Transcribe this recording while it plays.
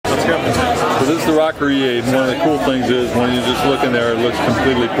So this is the Motorokr E8, and one of the cool things is when you just look in there, it looks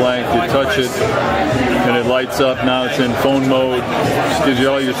completely blank. You touch it, and it lights up. Now it's in phone mode. It gives you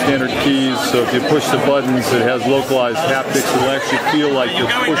all your standard keys. So if you push the buttons, it has localized haptics. It'll actually feel like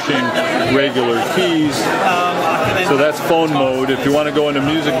you're pushing regular keys. So that's phone mode. If you want to go into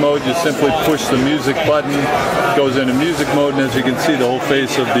music mode, you simply push the music button. It goes into music mode, and as you can see, the whole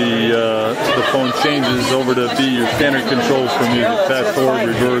face of the phone changes over to be your standard controls for music: fast forward,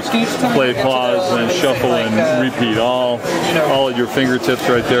 reverse, play, pause, and shuffle and repeat. All at your fingertips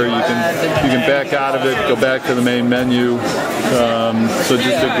right there. You can back out of it, go back to the main menu. So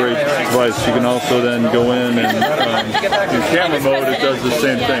just a great device. You can also then go in and in camera mode, it does the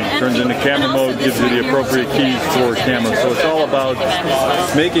same thing. Turns into camera mode, gives you the appropriate keys for camera. So it's all about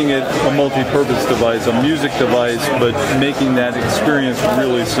making it a multi-purpose device, a music device, but making that experience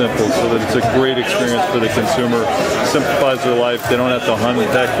really simple so that it's a great experience for the consumer. Simplifies their life. They don't have to hunt and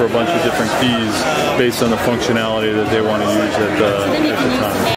peck for a bunch of different keys based on the functionality that they want to use at the time.